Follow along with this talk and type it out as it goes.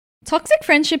Toxic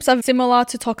friendships are similar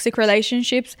to toxic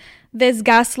relationships. There's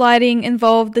gaslighting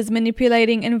involved, there's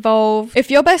manipulating involved. If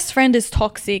your best friend is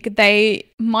toxic,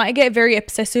 they might get very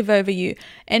obsessive over you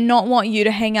and not want you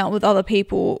to hang out with other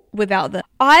people without them.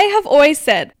 I have always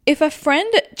said, if a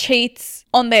friend cheats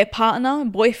on their partner,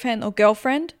 boyfriend or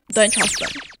girlfriend, don't trust them.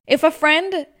 If a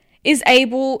friend is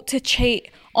able to cheat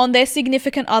on their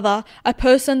significant other, a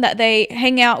person that they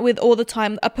hang out with all the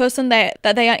time, a person that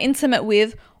they are intimate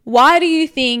with, why do you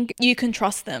think you can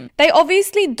trust them? They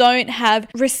obviously don't have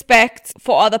respect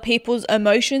for other people's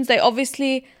emotions. They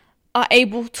obviously are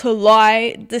able to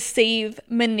lie, deceive,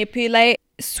 manipulate,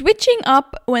 switching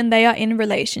up when they are in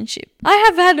relationship. I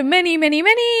have had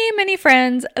many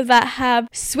friends that have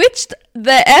switched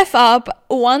the F up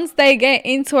once they get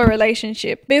into a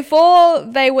relationship. Before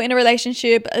they were in a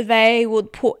relationship, they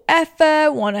would put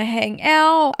effort, want to hang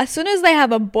out. As soon as they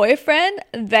have a boyfriend,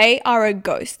 they are a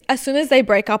ghost. As soon as they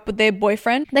break up with their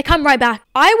boyfriend, they come right back.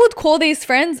 I would call these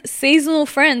friends seasonal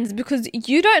friends because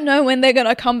you don't know when they're going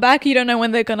to come back. You don't know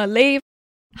when they're going to leave.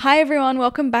 Hi everyone,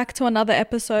 welcome back to another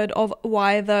episode of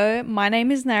Why Though. My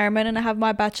name is Nariman and I have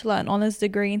my bachelor and honours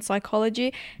degree in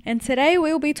psychology, and today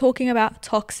we'll be talking about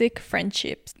toxic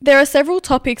friendships. There are several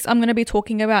topics I'm going to be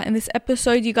talking about in this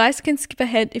episode. You guys can skip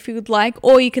ahead if you would like,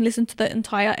 or you can listen to the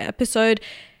entire episode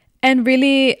and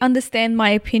really understand my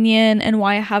opinion and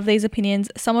why I have these opinions.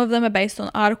 Some of them are based on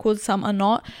articles, some are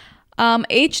not.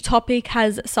 Each topic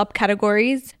has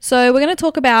subcategories. So we're going to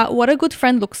talk about what a good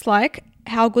friend looks like,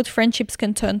 how good friendships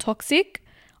can turn toxic,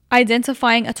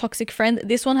 identifying a toxic friend.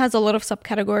 This one has a lot of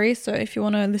subcategories, so if you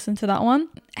want to listen to that one.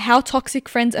 How toxic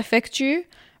friends affect you,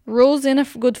 rules in a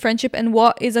good friendship, and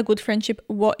what is a good friendship,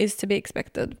 what is to be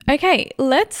expected. Okay,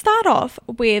 let's start off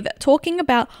with talking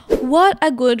about what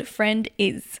a good friend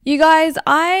is. You guys,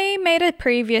 I made a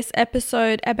previous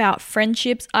episode about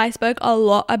friendships. I spoke a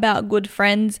lot about good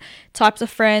friends, types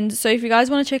of friends. So if you guys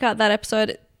want to check out that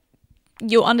episode,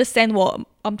 you'll understand what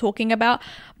I'm talking about.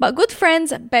 But good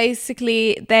friends,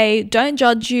 basically, they don't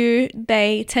judge you.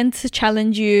 They tend to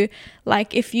challenge you.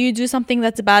 Like if you do something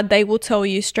that's bad, they will tell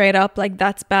you straight up, like,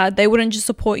 that's bad. They wouldn't just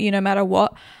support you no matter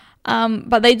what.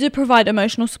 But they do provide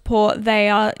emotional support. They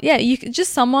are,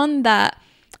 just someone that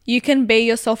you can be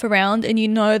yourself around and you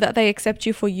know that they accept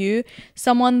you for you.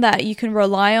 Someone that you can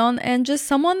rely on, and just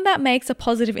someone that makes a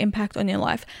positive impact on your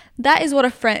life. That is what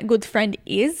a good friend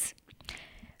is.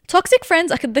 Toxic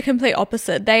friends are the complete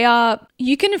opposite.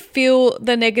 You can feel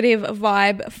the negative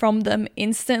vibe from them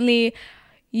instantly.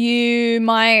 You're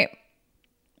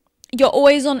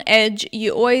always on edge.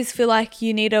 You always feel like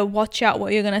you need to watch out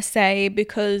what you're going to say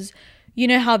because you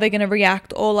know how they're going to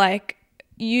react, or like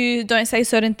you don't say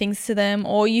certain things to them,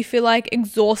 or you feel like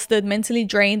exhausted, mentally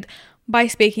drained by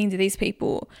speaking to these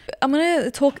people. I'm going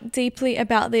to talk deeply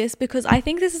about this because I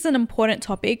think this is an important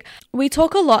topic. We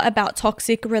talk a lot about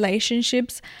toxic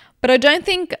relationships, but I don't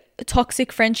think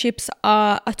toxic friendships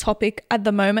are a topic at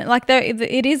the moment. Like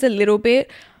it is a little bit,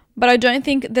 but I don't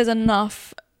think there's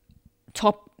enough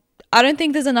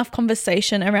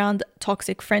conversation around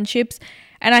toxic friendships,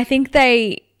 and I think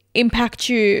they impact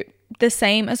you the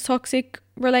same as toxic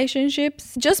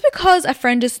relationships. Just because a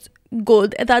friend is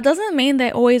good, that doesn't mean they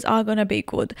always are going to be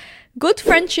good. Good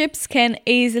friendships can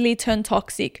easily turn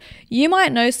toxic. You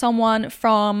might know someone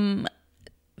from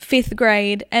 5th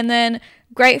grade and then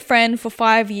great friend for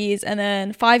 5 years, and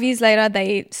then 5 years later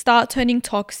they start turning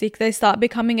toxic. They start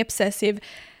becoming obsessive.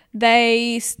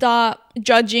 They start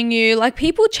judging you. Like,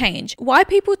 people change. Why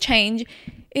people change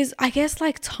is, I guess,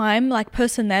 like time, like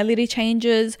personality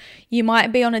changes. You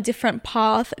might be on a different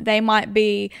path. They might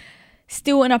be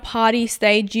still in a party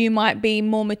stage. You might be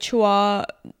more mature.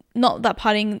 Not that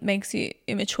partying makes you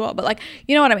immature, but like,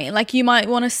 you know what I mean? Like, you might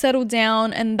want to settle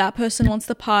down and that person wants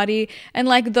to party, and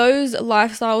like those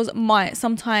lifestyles might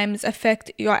sometimes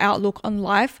affect your outlook on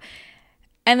life.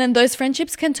 And then those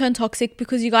friendships can turn toxic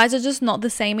because you guys are just not the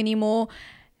same anymore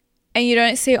and you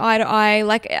don't see eye to eye.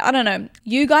 Like, I don't know,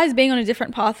 you guys being on a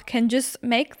different path can just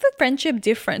make the friendship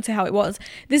different to how it was.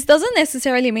 This doesn't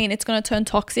necessarily mean it's going to turn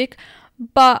toxic,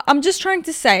 but I'm just trying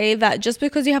to say that just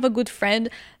because you have a good friend,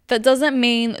 that doesn't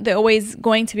mean they're always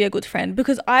going to be a good friend.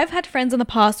 Because I've had friends in the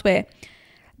past where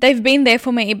they've been there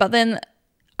for me, but then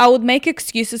I would make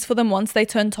excuses for them once they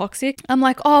turn toxic. I'm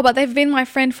like, oh, but they've been my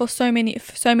friend for so many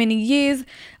years.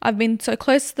 I've been so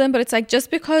close to them. But it's like, just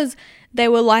because they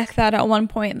were like that at one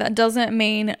point, that doesn't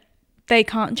mean they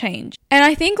can't change. And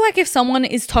I think, like, if someone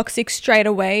is toxic straight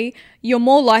away, you're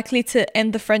more likely to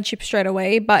end the friendship straight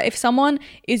away. But if someone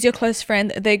is your close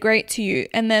friend, they're great to you,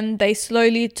 and then they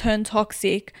slowly turn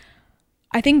toxic,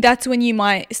 I think that's when you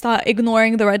might start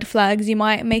ignoring the red flags. You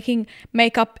might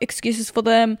make up excuses for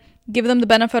them. give them the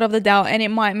benefit of the doubt, and it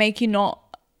might make you not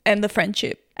end the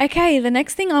friendship. Okay, the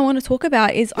next thing I want to talk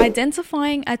about is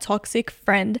identifying a toxic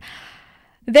friend.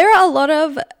 There are a lot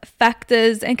of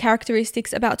factors and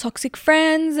characteristics about toxic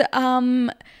friends.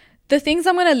 The things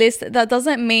I'm going to list, that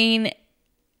doesn't mean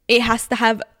it has to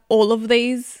have all of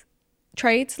these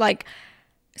traits. Like,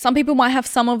 some people might have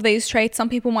some of these traits, some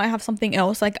people might have something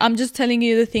else. Like, I'm just telling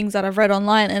you the things that I've read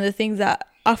online and the things that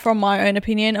are from my own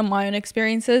opinion and my own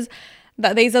experiences,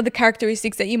 that these are the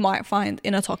characteristics that you might find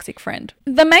in a toxic friend.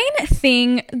 The main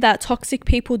thing that toxic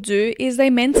people do is they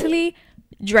mentally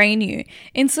drain you.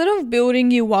 Instead of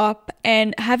building you up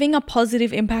and having a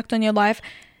positive impact on your life,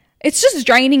 it's just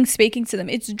draining speaking to them.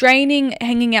 It's draining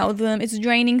hanging out with them. It's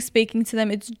draining speaking to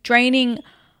them. It's draining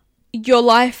your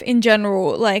life in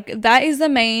general. Like, that is the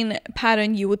main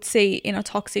pattern you would see in a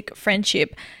toxic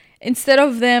friendship. Instead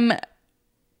of them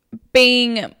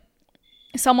being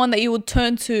someone that you would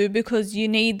turn to because you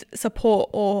need support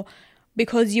or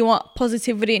because you want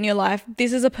positivity in your life,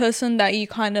 this is a person that you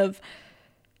kind of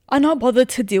are not bothered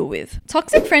to deal with.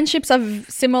 Toxic friendships are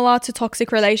similar to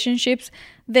toxic relationships.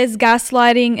 There's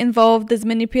gaslighting involved, there's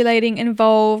manipulating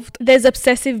involved, there's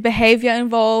obsessive behavior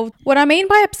involved. What I mean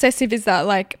by obsessive is that,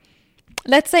 like,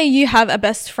 let's say you have a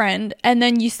best friend and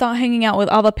then you start hanging out with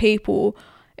other people.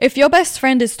 If your best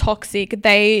friend is toxic,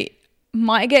 they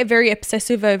might get very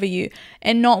obsessive over you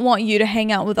and not want you to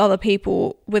hang out with other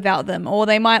people without them. Or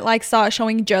they might like start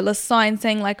showing jealous signs,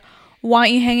 saying like, why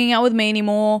aren't you hanging out with me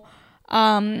anymore?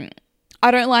 I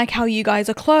don't like how you guys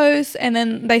are close. And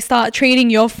then they start treating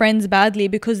your friends badly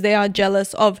because they are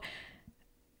jealous of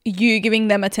you giving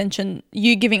them attention,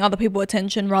 you giving other people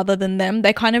attention rather than them.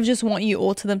 They kind of just want you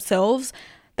all to themselves.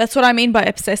 That's what I mean by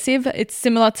obsessive. It's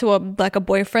similar to a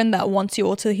boyfriend that wants you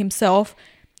all to himself.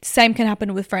 Same can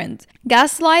happen with friends.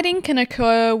 Gaslighting can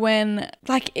occur when,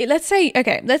 like, let's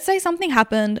say something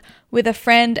happened with a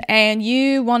friend and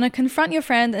you want to confront your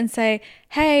friend and say,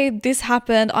 hey, this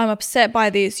happened, I'm upset by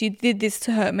this, you did this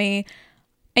to hurt me,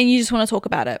 and you just want to talk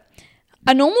about it.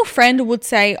 A normal friend would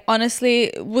say,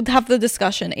 honestly, would have the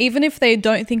discussion. Even if they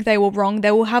don't think they were wrong,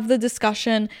 they will have the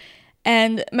discussion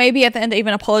and maybe at the end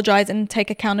even apologize and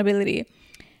take accountability.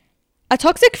 A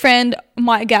toxic friend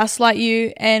might gaslight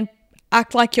you and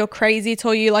act like you're crazy,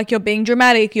 tell you like you're being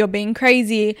dramatic, you're being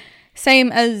crazy, same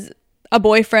as a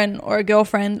boyfriend or a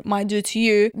girlfriend might do to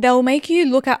you. They'll make you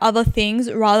look at other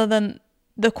things rather than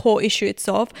the core issue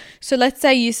itself. So let's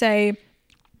say you say,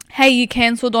 hey, you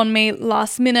cancelled on me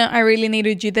last minute, I really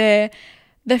needed you there.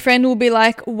 The friend will be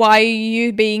like, why are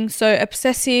you being so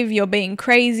obsessive? You're being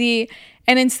crazy.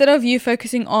 And instead of you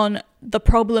focusing on the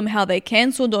problem, how they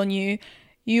cancelled on you,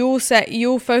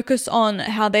 you'll focus on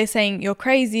how they're saying you're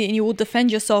crazy and you will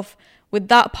defend yourself with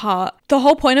that part. The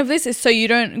whole point of this is so you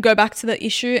don't go back to the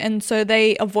issue and so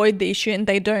they avoid the issue and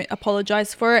they don't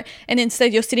apologize for it. And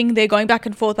instead you're sitting there going back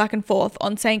and forth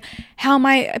on saying, how am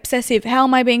I obsessive? How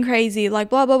am I being crazy? Like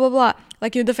blah, blah, blah, blah.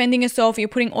 Like you're defending yourself, you're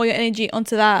putting all your energy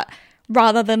onto that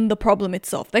rather than the problem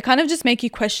itself. They kind of just make you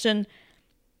question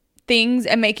things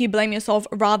and make you blame yourself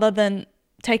rather than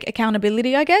take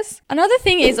accountability, I guess. Another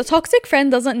thing is a toxic friend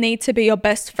doesn't need to be your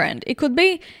best friend. It could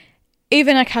be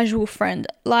even a casual friend.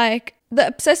 Like the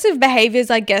obsessive behaviors,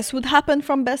 I guess, would happen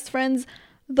from best friends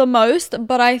the most,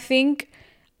 but I think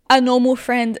a normal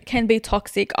friend can be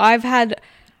toxic. I've had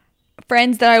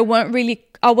friends that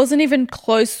I wasn't even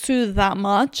close to that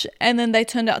much, and then they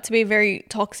turned out to be very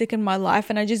toxic in my life,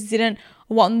 and I just didn't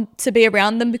want to be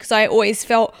around them because I always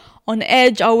felt on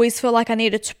edge. I always felt like I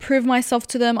needed to prove myself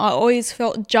to them. I always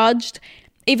felt judged.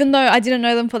 Even though I didn't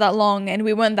know them for that long and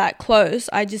we weren't that close,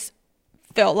 I just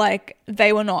felt like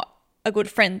they were not a good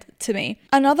friend to me.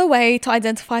 Another way to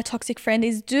identify a toxic friend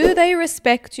is, do they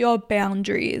respect your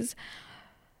boundaries?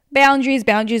 Boundaries.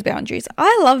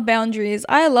 I love boundaries.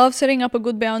 I love setting up a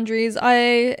good boundaries.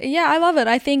 I love it.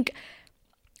 I think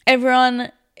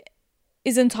everyone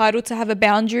is entitled to have a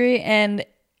boundary, and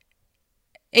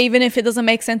even if it doesn't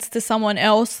make sense to someone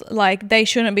else, like they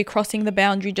shouldn't be crossing the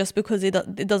boundary just because it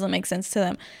doesn't make sense to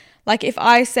them. Like if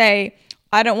I say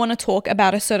I don't want to talk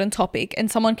about a certain topic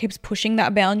and someone keeps pushing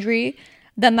that boundary,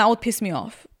 then that would piss me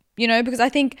off, because I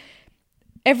think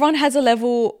everyone has a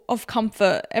level of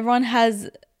comfort. Everyone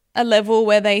has a level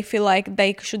where they feel like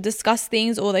they should discuss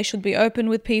things or they should be open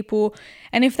with people.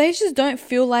 And if they just don't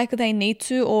feel like they need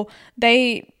to, or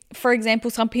for example,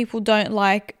 some people don't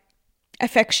like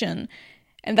affection,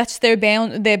 and that's their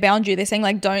boundary. They're saying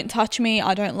like, don't touch me,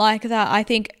 I don't like that. I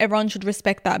think everyone should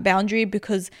respect that boundary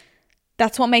because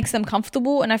that's what makes them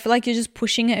comfortable. And I feel like you're just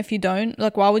pushing it if you don't.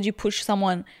 Like, why would you push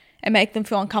someone and make them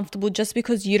feel uncomfortable just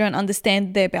because you don't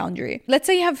understand their boundary? Let's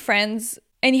say you have friends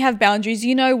and you have boundaries.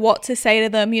 You know what to say to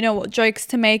them. You know what jokes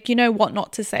to make. You know what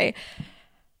not to say.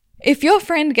 If your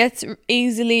friend gets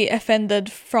easily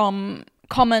offended from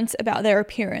comments about their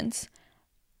appearance,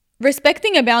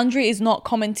 respecting a boundary is not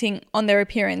commenting on their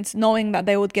appearance, knowing that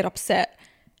they would get upset.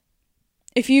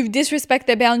 If you disrespect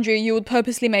their boundary, you would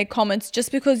purposely make comments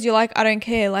just because you're like, I don't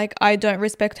care. Like, I don't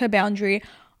respect her boundary.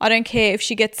 I don't care if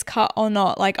she gets cut or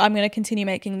not. Like, I'm going to continue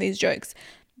making these jokes.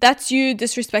 That's you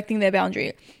disrespecting their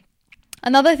boundary.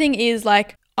 Another thing is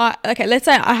like, okay, let's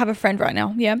say I have a friend right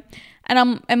now, yeah?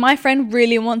 And my friend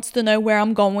really wants to know where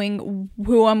I'm going,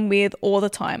 who I'm with all the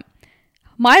time.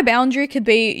 My boundary could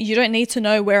be, you don't need to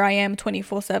know where I am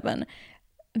 24/7.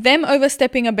 Them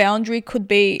overstepping a boundary could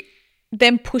be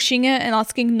them pushing it and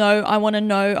asking, no, I want to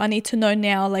know, I need to know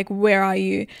now, like, where are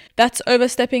you? That's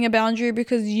overstepping a boundary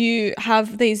because you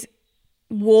have these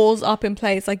walls up in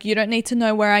place. Like, you don't need to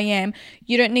know where I am.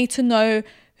 You don't need to know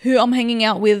who I'm hanging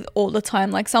out with all the time.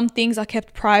 Like, some things are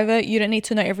kept private. You don't need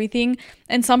to know everything.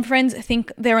 And some friends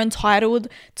think they're entitled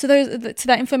to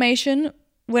that information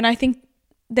when I think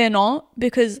they're not,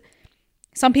 because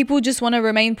some people just want to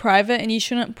remain private and you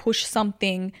shouldn't push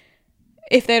something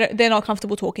if they're not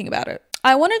comfortable talking about it.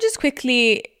 I want to just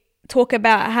quickly talk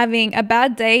about having a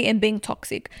bad day and being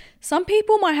toxic. Some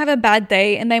people might have a bad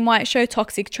day and they might show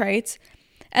toxic traits.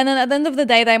 And then at the end of the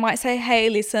day, they might say, hey,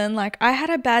 listen, like, I had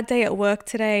a bad day at work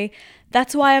today.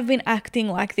 That's why I've been acting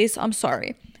like this. I'm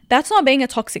sorry. That's not being a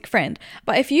toxic friend.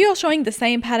 But if you are showing the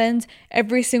same patterns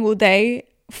every single day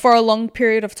for a long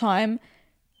period of time,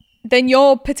 then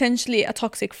you're potentially a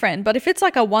toxic friend. But if it's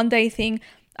like a one-day thing,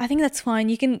 I think that's fine.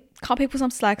 You can cut people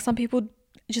some slack. Some people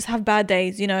just have bad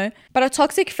days, you know. But a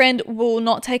toxic friend will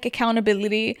not take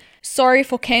accountability. Sorry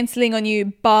for cancelling on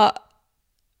you, but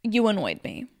you annoyed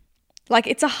me. Like,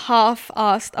 it's a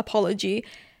half-assed apology.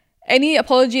 Any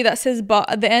apology that says but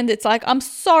at the end, it's like, I'm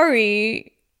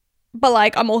sorry, but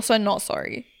like, I'm also not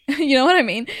sorry. You know what I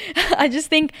mean? I just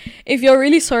think if you're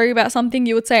really sorry about something,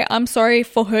 you would say, I'm sorry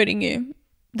for hurting you.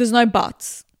 There's no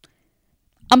buts.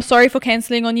 I'm sorry for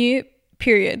cancelling on you,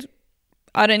 period.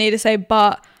 I don't need to say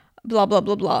but blah, blah,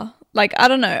 blah, blah. Like, I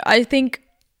don't know. I think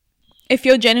if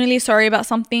you're genuinely sorry about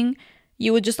something,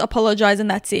 you would just apologize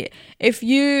and that's it. If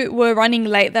you were running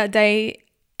late that day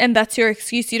and that's your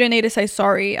excuse, you don't need to say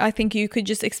sorry. I think you could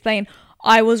just explain,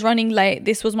 I was running late.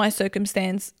 This was my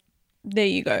circumstance. There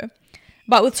you go.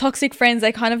 But with toxic friends,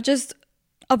 they kind of just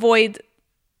avoid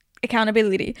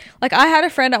accountability. Like, I had a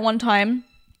friend at one time.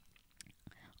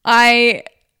 I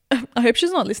hope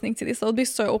she's not listening to this. That'll be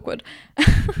so awkward.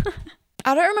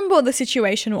 I don't remember what the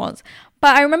situation was,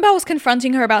 but I remember I was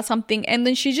confronting her about something and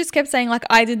then she just kept saying like,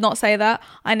 I did not say that.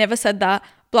 I never said that.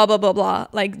 Blah, blah, blah, blah.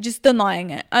 Like, just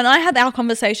denying it. And I had our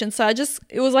conversation. So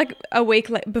it was like a week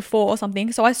before or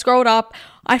something. So I scrolled up.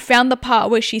 I found the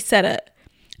part where she said it.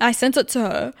 I sent it to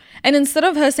her. And instead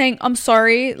of her saying, I'm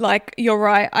sorry, like, you're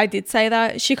right, I did say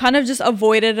that, she kind of just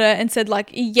avoided it and said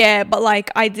like, yeah, but like,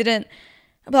 I didn't,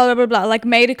 blah, blah, blah, blah, like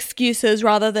made excuses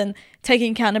rather than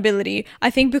taking accountability.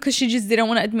 I think because she just didn't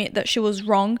want to admit that she was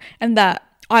wrong and that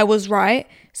I was right.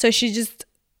 So she just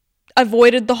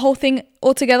avoided the whole thing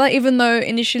altogether, even though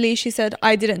initially she said,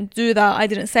 I didn't do that, I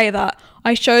didn't say that.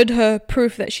 I showed her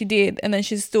proof that she did, and then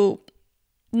she's still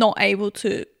not able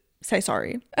to say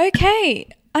sorry. Okay,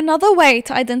 another way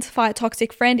to identify a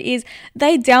toxic friend is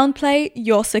they downplay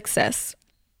your success.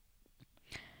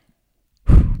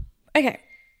 Okay.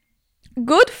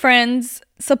 Good friends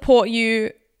support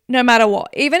you no matter what.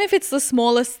 Even if it's the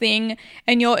smallest thing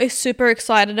and you're super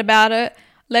excited about it.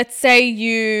 Let's say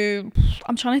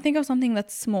I'm trying to think of something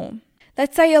that's small.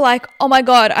 Let's say you're like, oh my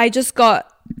God, I just got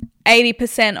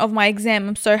 80% of my exam.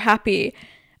 I'm so happy.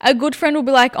 A good friend will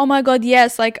be like, oh my God,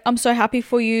 yes, like, I'm so happy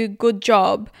for you. Good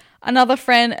job. Another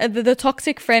friend, the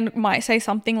toxic friend might say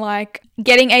something like,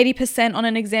 getting 80% on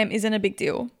an exam isn't a big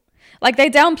deal. Like, they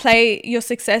downplay your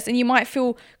success and you might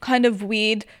feel kind of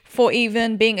weird for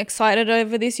even being excited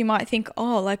over this. You might think,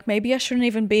 oh, like, maybe I shouldn't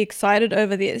even be excited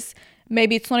over this.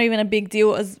 Maybe it's not even a big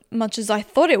deal as much as I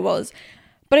thought it was.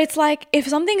 But it's like, if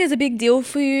something is a big deal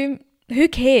for you, who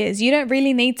cares? You don't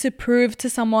really need to prove to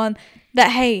someone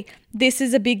that, hey, this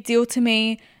is a big deal to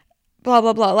me, blah,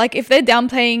 blah, blah. Like, if they're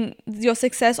downplaying your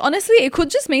success, honestly, it could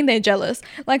just mean they're jealous.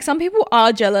 Like, some people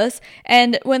are jealous,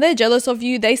 and when they're jealous of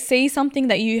you, they see something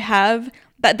that you have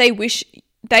that they wish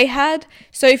they had.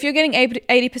 So if you're getting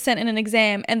 80% in an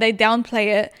exam and they downplay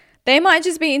it, they might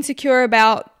just be insecure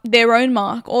about their own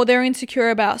mark, or they're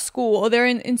insecure about school, or they're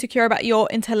insecure about your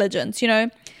intelligence, you know?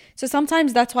 So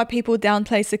sometimes that's why people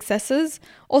downplay successes,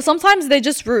 or sometimes they're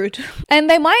just rude. And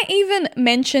they might even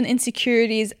mention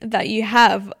insecurities that you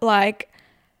have, like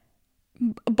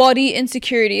body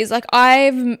insecurities. Like,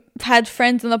 I've had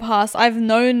friends in the past, I've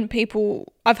known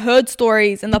people, I've heard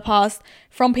stories in the past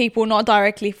from people, not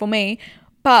directly for me,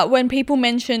 but when people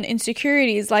mention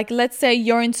insecurities, like let's say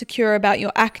you're insecure about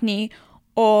your acne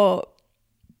or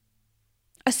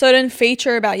a certain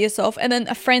feature about yourself, and then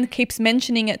a friend keeps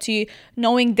mentioning it to you,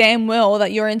 knowing damn well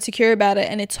that you're insecure about it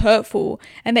and it's hurtful,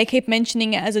 and they keep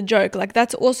mentioning it as a joke. Like,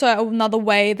 that's also another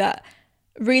way that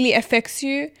really affects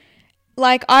you.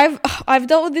 Like, I've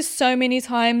dealt with this so many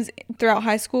times throughout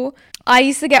high school. I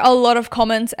used to get a lot of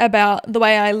comments about the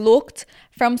way I looked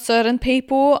from certain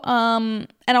people, and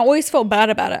I always felt bad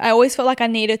about it. I always felt like I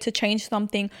needed to change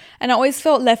something, and I always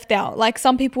felt left out. Like,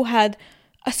 some people had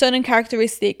a certain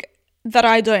characteristic that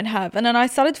I don't have, and then I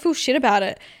started to feel shit about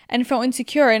it and felt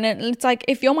insecure. And it's like,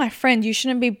 if you're my friend, you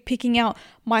shouldn't be picking out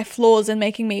my flaws and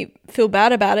making me feel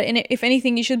bad about it, and if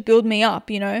anything, you should build me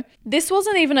up, you know. This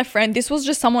wasn't even a friend, this was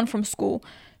just someone from school.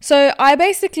 So I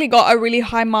basically got a really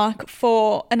high mark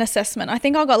for an assessment. I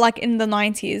think I got like in the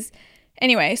 90s.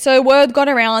 Anyway, so word got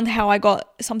around how I got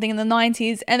something in the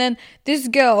 90s, and then this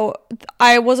girl,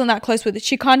 I wasn't that close with it,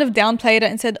 she kind of downplayed it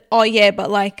and said, oh yeah, but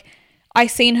like I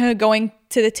seen her going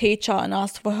to the teacher and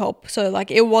asked for help. So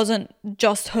like, it wasn't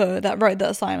just her that wrote the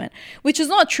assignment, which is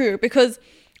not true, because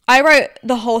I wrote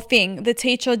the whole thing. The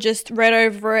teacher just read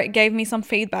over it, gave me some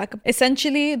feedback.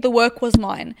 Essentially, the work was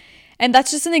mine. And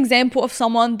that's just an example of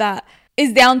someone that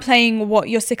is downplaying what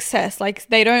your success. Like,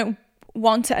 they don't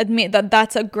want to admit that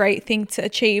that's a great thing to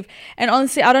achieve. And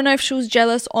honestly, I don't know if she was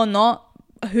jealous or not.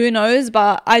 Who knows?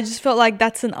 But I just felt like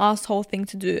that's an asshole thing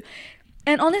to do.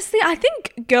 And honestly, I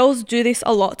think girls do this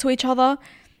a lot to each other.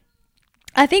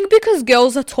 I think because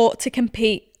girls are taught to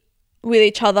compete with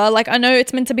each other. Like, I know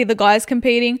it's meant to be the guys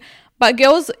competing, but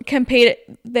girls compete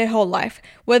their whole life.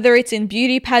 Whether it's in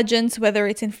beauty pageants, whether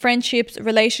it's in friendships,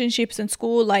 relationships, in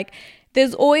school, like,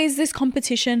 there's always this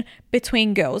competition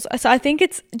between girls. So I think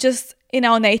it's just in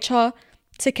our nature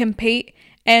to compete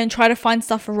and try to find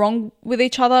stuff wrong with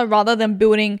each other rather than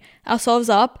building ourselves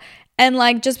up. And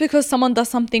like, just because someone does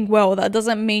something well, that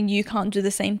doesn't mean you can't do the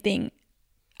same thing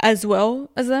as well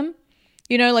as them.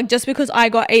 You know, like, just because I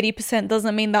got 80%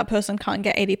 doesn't mean that person can't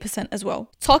get 80% as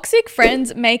well. Toxic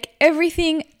friends make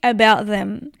everything about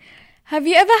them. Have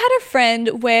you ever had a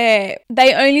friend where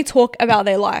they only talk about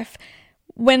their life?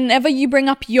 Whenever you bring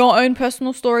up your own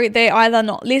personal story, they're either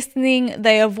not listening,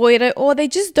 they avoid it, or they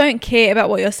just don't care about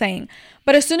what you're saying.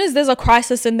 But as soon as there's a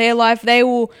crisis in their life, they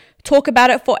will talk about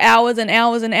it for hours and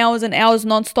hours and hours and hours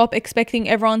nonstop, expecting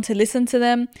everyone to listen to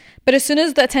them. But as soon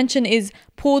as the attention is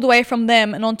pulled away from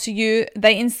them and onto you,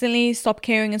 they instantly stop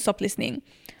caring and stop listening.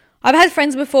 I've had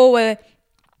friends before where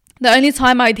the only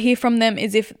time I'd hear from them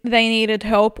is if they needed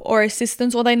help or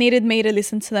assistance, or they needed me to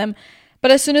listen to them.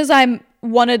 But as soon as I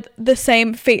wanted the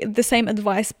same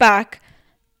advice back,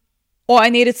 or I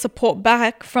needed support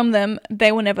back from them,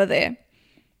 they were never there.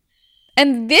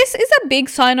 And this is a big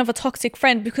sign of a toxic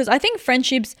friend, because I think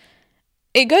friendships,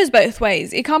 it goes both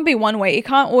ways. It can't be one way. It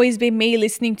can't always be me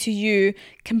listening to you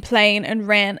complain and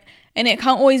rant, and it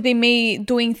can't always be me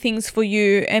doing things for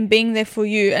you and being there for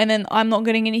you, and then I'm not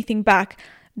getting anything back.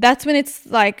 That's when it's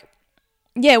like,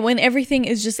 yeah, when everything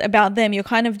is just about them, you're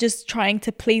kind of just trying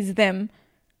to please them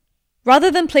rather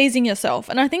than pleasing yourself.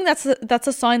 And I think that's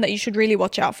a sign that you should really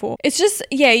watch out for. It's just,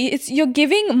 yeah, you're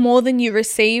giving more than you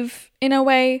receive in a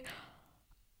way.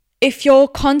 If you're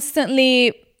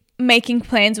constantly making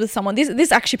plans with someone,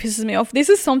 this actually pisses me off. This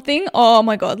is something, oh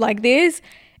my God, like, this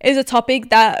is a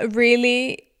topic that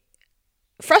really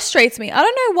frustrates me. I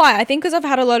don't know why. I think because I've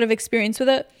had a lot of experience with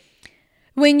it.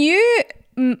 When you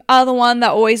are the one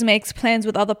that always makes plans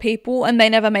with other people and they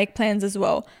never make plans as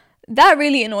well, that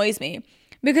really annoys me.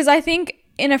 Because I think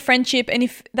in a friendship, and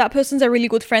if that person's a really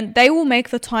good friend, they will make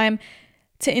the time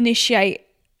to initiate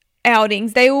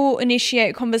outings, they will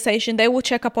initiate conversation, they will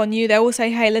check up on you, they will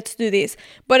say, hey, let's do this.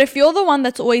 But if you're the one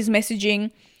that's always messaging,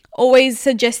 always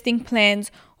suggesting plans,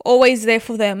 always there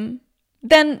for them,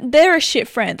 then they're a shit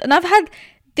friend. And I've had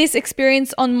this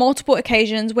experience on multiple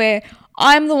occasions where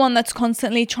I'm the one that's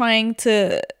constantly trying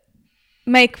to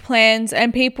make plans,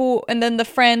 and then the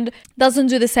friend doesn't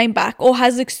do the same back, or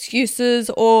has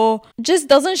excuses, or just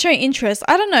doesn't show interest.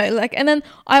 I don't know, like, and then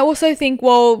I also think,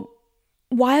 well,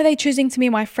 why are they choosing to be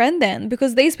my friend then?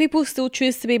 Because these people still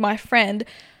choose to be my friend,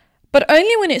 but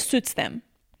only when it suits them.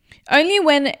 Only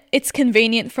when it's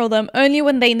convenient for them. Only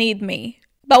when they need me.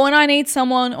 But when I need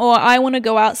someone, or I want to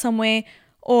go out somewhere,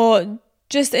 or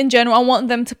just in general, I want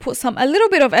them to put a little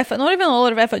bit of effort, not even a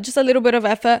lot of effort, just a little bit of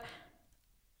effort,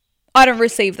 I don't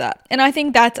receive that. And I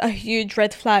think that's a huge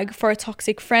red flag for a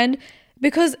toxic friend,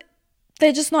 because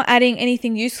they're just not adding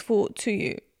anything useful to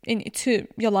you, to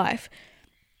your life.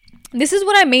 This is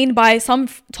what I mean by some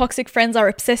toxic friends are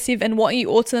obsessive and want you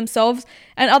all to themselves,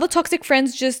 and other toxic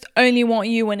friends just only want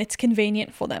you when it's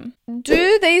convenient for them.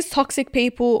 Do these toxic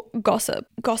people gossip?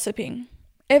 Gossiping.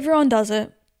 Everyone does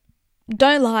it.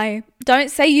 Don't lie.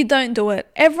 Don't say you don't do it.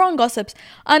 Everyone gossips.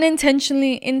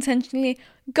 Unintentionally, intentionally.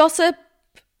 Gossip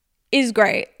is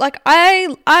great. Like,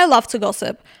 I love to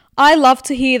gossip. I love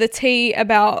to hear the tea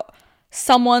about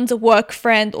someone's work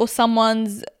friend or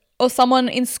someone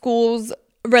in school's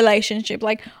relationship.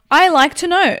 Like, I like to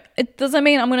know. It doesn't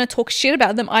mean I'm going to talk shit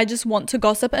about them. I just want to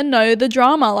gossip and know the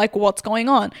drama, like what's going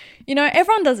on. You know,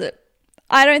 everyone does it.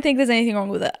 I don't think there's anything wrong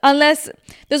with it. Unless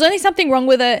there's only something wrong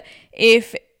with it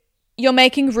if you're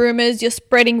making rumors, you're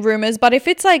spreading rumors. But if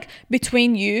it's like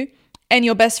between you and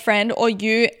your best friend or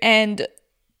you and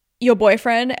your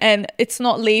boyfriend and it's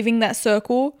not leaving that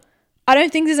circle, I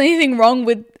don't think there's anything wrong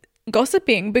with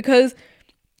gossiping, because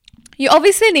you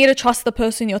obviously need to trust the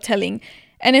person you're telling.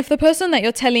 And if the person that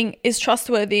you're telling is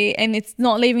trustworthy and it's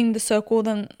not leaving the circle,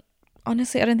 then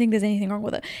honestly, I don't think there's anything wrong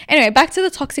with it. Anyway, back to the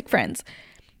toxic friends.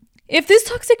 If this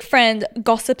toxic friend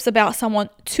gossips about someone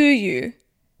to you,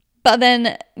 but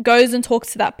then goes and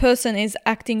talks to that person, is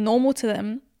acting normal to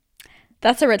them,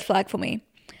 that's a red flag for me.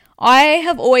 I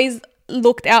have always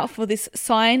looked out for this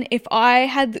sign.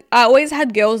 I always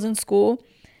had girls in school,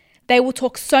 they will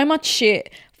talk so much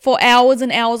shit for hours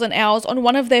and hours and hours on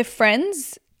one of their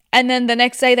friends, and then the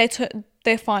next day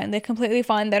they're fine. They're completely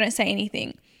fine. They don't say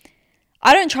anything.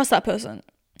 I don't trust that person.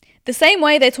 The same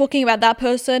way they're talking about that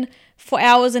person for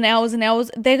hours and hours and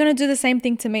hours, they're going to do the same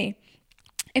thing to me.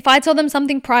 If I tell them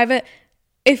something private,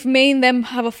 if me and them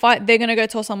have a fight, they're going to go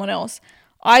tell someone else.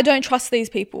 I don't trust these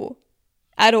people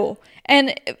at all.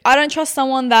 And I don't trust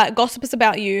someone that gossips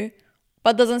about you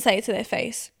but doesn't say it to their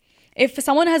face. If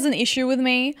someone has an issue with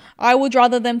me, I would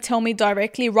rather them tell me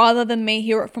directly rather than me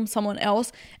hear it from someone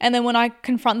else. And then when I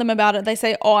confront them about it, they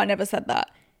say, oh, I never said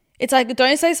that. It's like,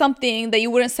 don't say something that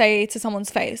you wouldn't say to someone's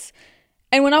face.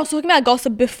 And when I was talking about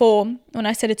gossip before, when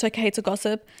I said it's okay to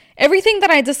gossip, everything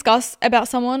that I discuss about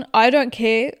someone, I don't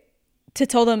care to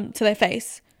tell them to their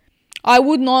face. I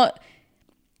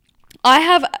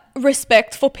have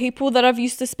respect for people that I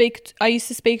used to speak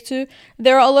to.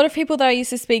 There are a lot of people that I used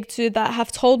to speak to that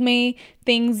have told me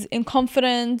things in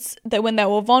confidence, that when they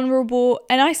were vulnerable,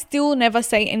 and I still never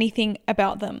say anything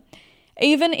about them.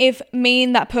 Even if me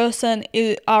and that person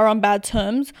are on bad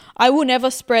terms, I will never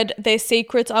spread their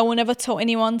secrets. I will never tell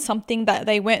anyone something that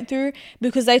they went through,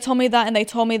 because they told me that, and they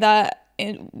told me that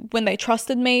when they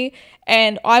trusted me,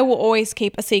 and I will always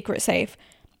keep a secret safe.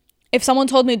 If someone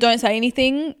told me don't say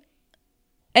anything,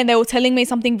 and they were telling me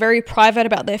something very private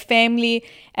about their family,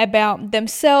 about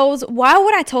themselves, why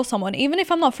would I tell someone? Even if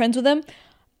I'm not friends with them,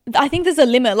 I think there's a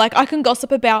limit. Like, I can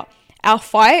gossip about our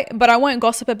fight, but I won't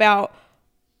gossip about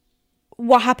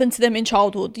what happened to them in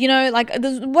childhood. You know, like,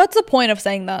 what's the point of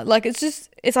saying that? Like, it's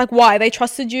like, why? They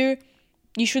trusted you.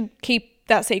 You should keep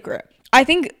that secret. I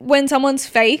think when someone's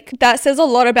fake, that says a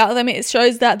lot about them. It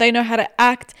shows that they know how to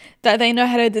act, that they know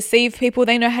how to deceive people,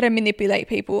 they know how to manipulate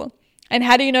people. And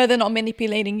how do you know they're not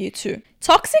manipulating you too?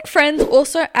 Toxic friends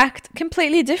also act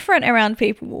completely different around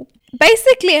people.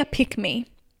 Basically a pick-me.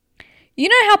 You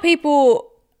know how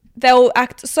people, they'll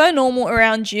act so normal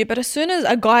around you, but as soon as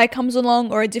a guy comes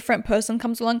along or a different person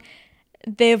comes along,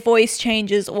 their voice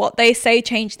changes, what they say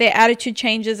changes, their attitude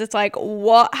changes. It's like,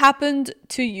 what happened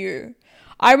to you?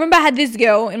 I remember I had this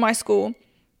girl in my school,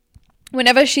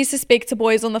 whenever she used to speak to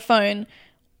boys on the phone,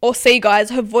 or see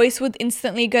guys, her voice would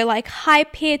instantly go like high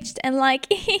pitched and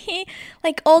like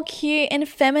like all cute and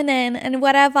feminine and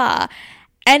whatever.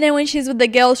 And then when she's with the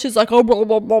girls, she's like, oh, blah,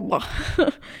 blah, blah, blah.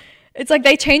 It's like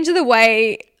they change the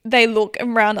way they look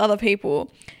around other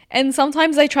people. And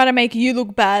sometimes they try to make you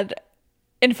look bad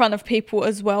in front of people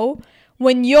as well.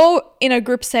 When you're in a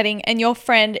group setting and your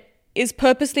friend is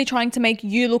purposely trying to make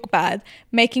you look bad,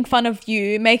 making fun of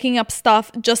you, making up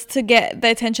stuff just to get the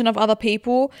attention of other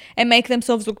people and make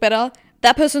themselves look better,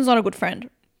 that person's not a good friend.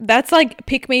 That's like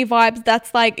pick me vibes.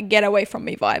 That's like get away from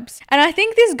me vibes. And I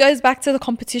think this goes back to the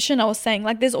competition I was saying.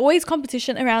 Like, there's always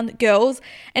competition around girls.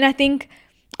 And I think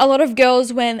a lot of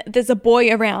girls, when there's a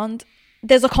boy around,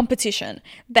 there's a competition.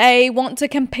 They want to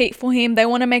compete for him. They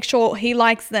want to make sure he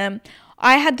likes them.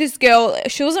 I had this girl,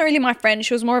 she wasn't really my friend,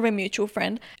 she was more of a mutual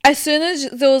friend. As soon as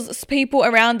there was people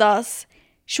around us,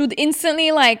 she would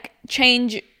instantly like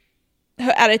change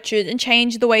her attitude and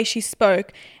change the way she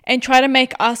spoke and try to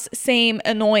make us seem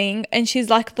annoying. And she's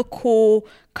like the cool,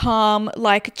 calm,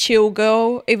 like chill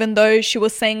girl, even though she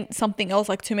was saying something else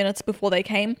like 2 minutes before they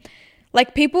came.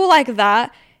 Like, people like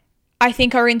that, I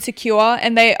think, are insecure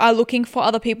and they are looking for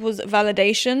other people's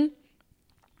validation.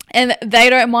 and they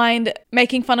don't mind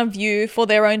making fun of you for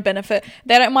their own benefit.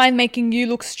 They don't mind making you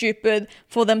look stupid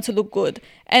for them to look good.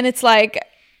 And it's like,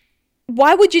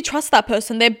 why would you trust that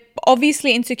person? They're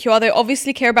obviously insecure. They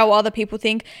obviously care about what other people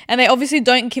think. And they obviously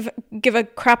don't give a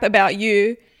crap about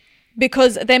you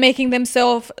because they're making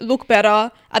themselves look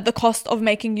better at the cost of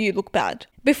making you look bad.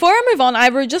 Before I move on,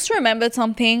 I just remembered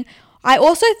something. I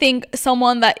also think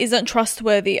someone that isn't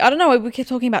trustworthy, I don't know, we keep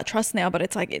talking about trust now, but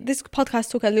it's like this podcast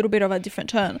took a little bit of a different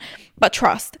turn. But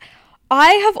trust.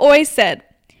 I have always said,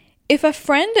 if a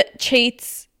friend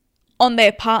cheats on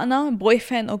their partner,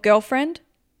 boyfriend or girlfriend,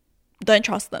 don't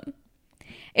trust them.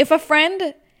 If a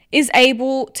friend is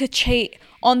able to cheat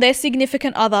on their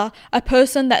significant other, a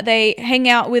person that they hang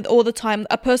out with all the time,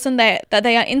 a person that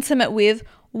they are intimate with,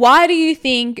 why do you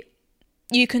think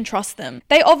you can trust them?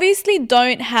 They obviously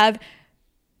don't have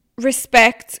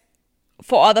respect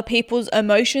for other people's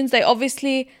emotions. They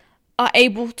obviously are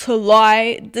able to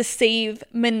lie, deceive,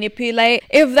 manipulate.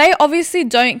 If they obviously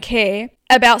don't care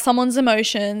about someone's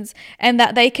emotions and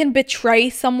that they can betray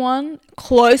someone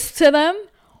close to them,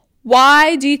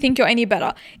 why do you think you're any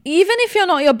better? Even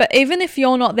if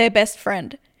you're not their best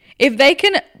friend, if they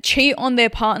can cheat on their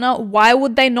partner, why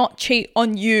would they not cheat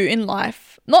on you in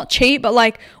life? Not cheat, but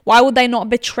like, why would they not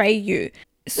betray you?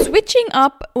 Switching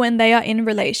up when they are in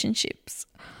relationships.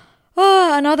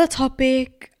 Oh, another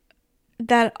topic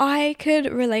that I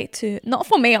could relate to. Not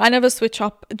for me, I never switch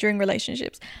up during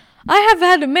relationships. I have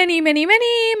had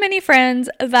many friends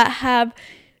that have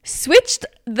switched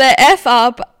the F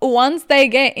up once they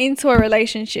get into a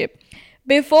relationship.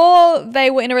 Before they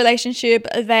were in a relationship,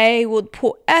 they would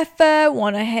put effort,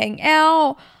 want to hang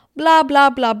out, blah, blah,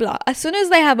 blah, blah. As soon as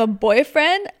they have a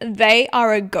boyfriend, they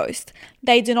are a ghost.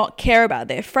 They do not care about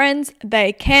their friends.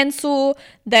 They cancel.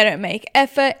 They don't make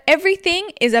effort.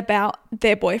 Everything is about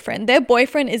their boyfriend. Their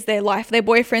boyfriend is their life. Their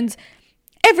boyfriend's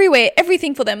everywhere,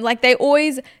 everything for them. Like, they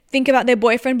always think about their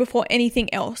boyfriend before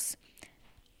anything else.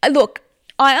 Look,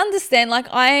 I understand. Like,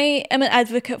 I am an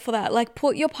advocate for that. Like,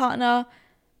 put your partner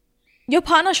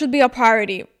should be a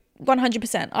priority,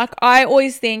 100%. Like, I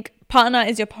always think partner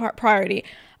is your priority.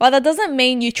 But that doesn't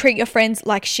mean you treat your friends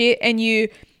like shit and you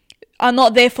are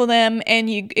not there for them and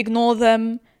you ignore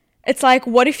them. It's like,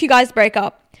 what if you guys break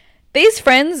up? These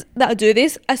friends that do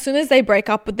this, as soon as they break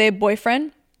up with their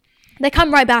boyfriend, they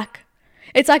come right back.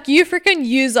 It's like, you freaking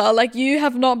user, like, you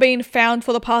have not been found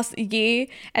for the past year,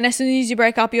 and as soon as you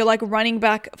break up, you're like running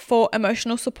back for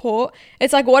emotional support.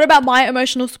 It's like, what about my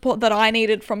emotional support that I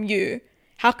needed from you?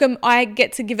 How come I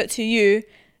get to give it to you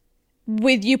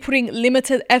with you putting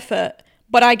limited effort,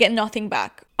 but I get nothing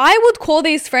back? I would call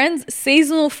these friends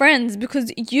seasonal friends,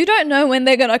 because you don't know when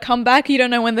they're going to come back. You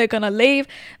don't know when they're going to leave.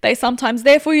 They're sometimes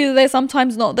there for you. They're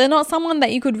sometimes not. They're not someone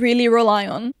that you could really rely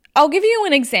on. I'll give you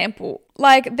an example.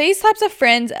 Like, these types of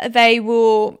friends, they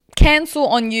will cancel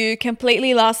on you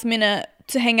completely last minute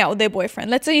to hang out with their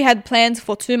boyfriend. Let's say you had plans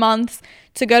for 2 months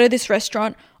to go to this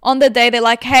restaurant. On the day, they're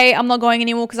like, hey, I'm not going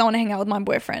anymore because I want to hang out with my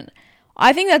boyfriend.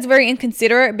 I think that's very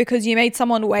inconsiderate, because you made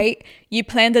someone wait. You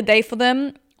planned a day for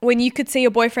them when you could see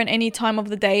your boyfriend any time of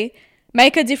the day.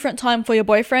 Make a different time for your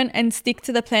boyfriend and stick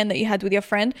to the plan that you had with your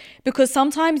friend, because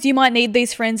sometimes you might need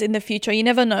these friends in the future. You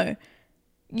never know.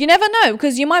 You never know,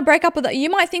 because you might break up with them. You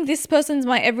might think this person's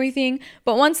my everything,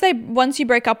 but once you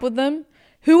break up with them,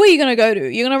 who are you going to go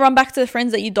to? You're going to run back to the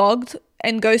friends that you dogged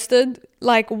and ghosted?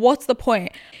 Like, what's the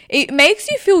point? It makes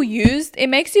you feel used. It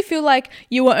makes you feel like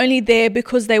you were only there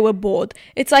because they were bored.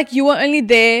 It's like you were only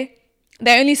there.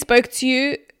 They only spoke to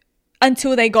you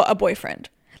until they got a boyfriend.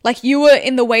 Like, you were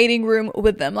in the waiting room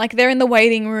with them. Like, they're in the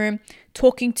waiting room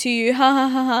talking to you, ha ha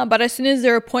ha ha. But as soon as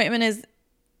their appointment is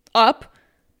up,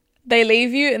 they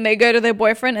leave you and they go to their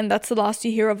boyfriend, and that's the last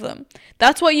you hear of them.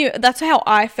 That's how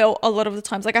I felt a lot of the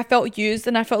times. Like, I felt used,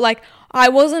 and I felt like I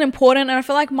wasn't important, and I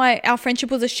felt like our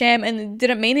friendship was a sham and it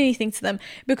didn't mean anything to them,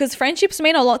 because friendships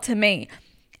mean a lot to me.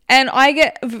 And I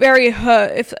get very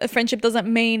hurt if a friendship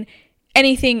doesn't mean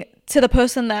anything to the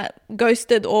person that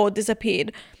ghosted or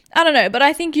disappeared. I don't know, but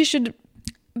I think you should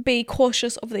be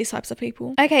cautious of these types of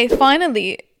people. Okay,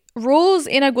 finally, rules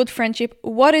in a good friendship.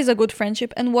 What is a good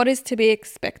friendship and what is to be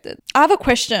expected? I have a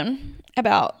question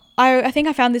about, I think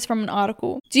I found this from an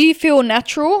article. Do you feel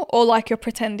natural or like you're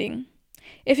pretending?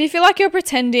 If you feel like you're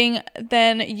pretending,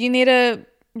 then you need to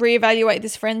reevaluate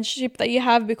this friendship that you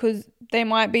have, because they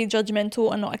might be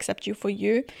judgmental and not accept you for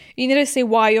you. You need to see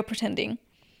why you're pretending.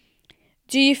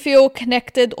 Do you feel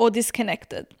connected or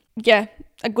disconnected? Yeah,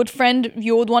 a good friend,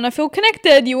 you would want to feel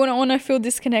connected. You wouldn't want to feel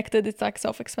disconnected. It's like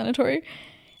self-explanatory.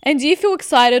 And do you feel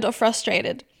excited or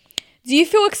frustrated? Do you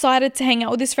feel excited to hang out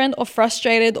with this friend, or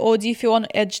frustrated, or do you feel on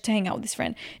edge to hang out with this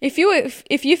friend? If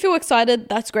you feel excited,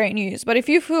 that's great news. But if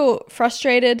you feel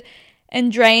frustrated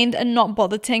and drained and not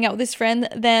bothered to hang out with this friend,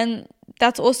 then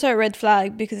that's also a red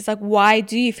flag, because it's like, why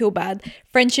do you feel bad?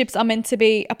 Friendships are meant to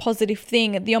be a positive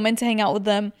thing. You're meant to hang out with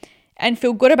them and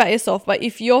feel good about yourself. But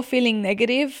if you're feeling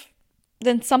negative,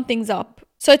 then something's up.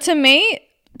 So to me,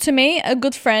 a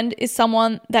good friend is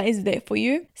someone that is there for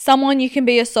you, someone you can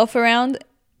be yourself around.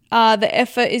 The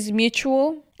effort is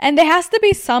mutual, and there has to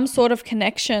be some sort of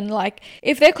connection. Like,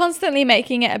 if they're constantly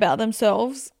making it about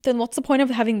themselves, then what's the point of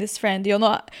having this friend? You're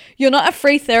not a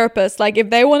free therapist. Like, if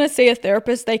they want to see a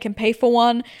therapist, they can pay for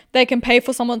one, they can pay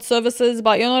for someone's services,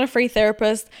 but you're not a free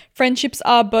therapist. Friendships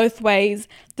are both ways.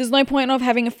 There's no point of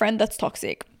having a friend that's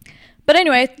toxic. But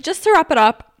anyway, just to wrap it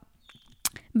up,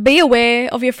 be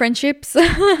aware of your friendships.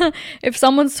 If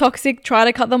someone's toxic, try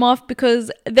to cut them off,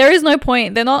 because there is no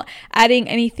point. They're not adding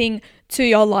anything to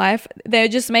your life. They're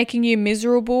just making you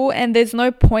miserable, and there's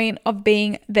no point of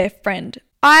being their friend.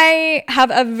 I have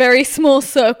a very small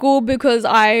circle because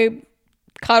I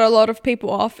cut a lot of people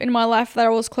off in my life that I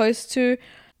was close to.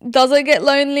 Does it get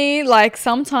lonely? Like,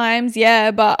 sometimes,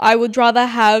 yeah, but I would rather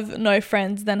have no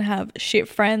friends than have shit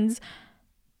friends.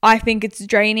 I think it's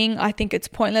draining, I think it's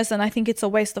pointless, and I think it's a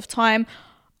waste of time.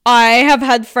 I have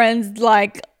had friends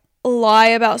like lie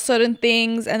about certain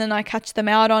things, and then I catch them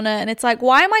out on it, and it's like,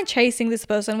 why am I chasing this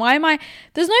person?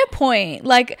 There's no point.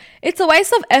 Like, it's a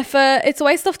waste of effort, it's a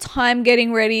waste of time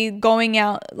getting ready, going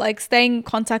out, like staying in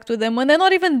contact with them when they're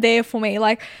not even there for me.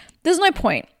 Like, there's no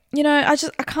point. You know,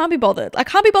 I can't be bothered. I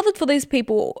can't be bothered for these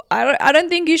people. I don't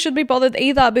think you should be bothered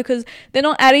either, because they're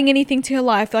not adding anything to your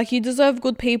life. Like, you deserve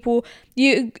good people.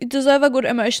 You deserve a good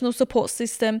emotional support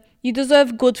system. You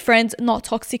deserve good friends, not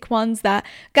toxic ones that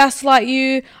gaslight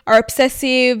you, are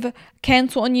obsessive,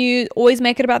 cancel on you, always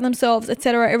make it about themselves,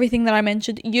 etc. Everything that I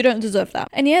mentioned, you don't deserve that.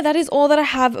 And yeah, that is all that I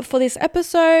have for this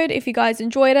episode. If you guys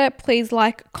enjoyed it, please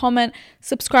like, comment,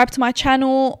 subscribe to my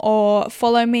channel, or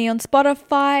follow me on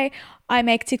Spotify. I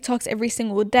make TikToks every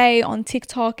single day on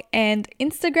TikTok and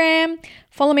Instagram.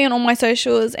 Follow me on all my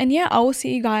socials. And yeah, I will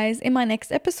see you guys in my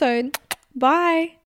next episode. Bye.